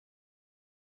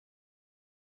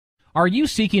Are you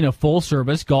seeking a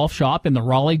full-service golf shop in the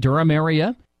Raleigh-Durham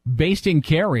area? Based in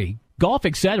Cary, Golf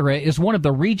Etc. is one of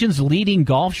the region's leading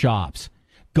golf shops.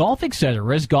 Golf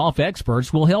Etc.'s golf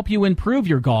experts will help you improve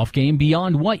your golf game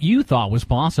beyond what you thought was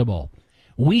possible.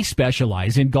 We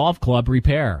specialize in golf club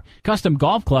repair, custom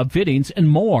golf club fittings, and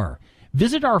more.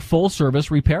 Visit our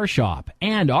full-service repair shop,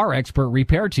 and our expert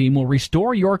repair team will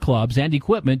restore your clubs and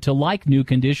equipment to like-new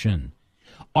condition.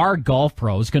 Our golf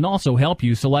pros can also help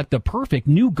you select the perfect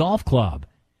new golf club.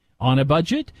 On a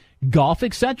budget, Golf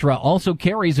Etc. also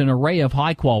carries an array of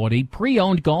high-quality,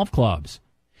 pre-owned golf clubs.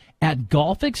 At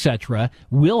Golf Etc.,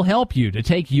 we'll help you to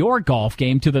take your golf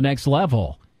game to the next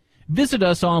level. Visit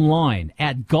us online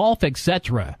at Golf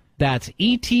Etc. That's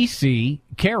etccary.com.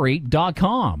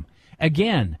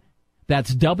 Again,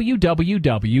 that's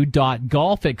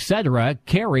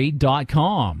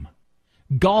www.golfetcetera.com.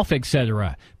 Golf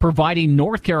Etc., providing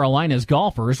North Carolina's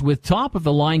golfers with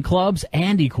top-of-the-line clubs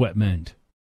and equipment.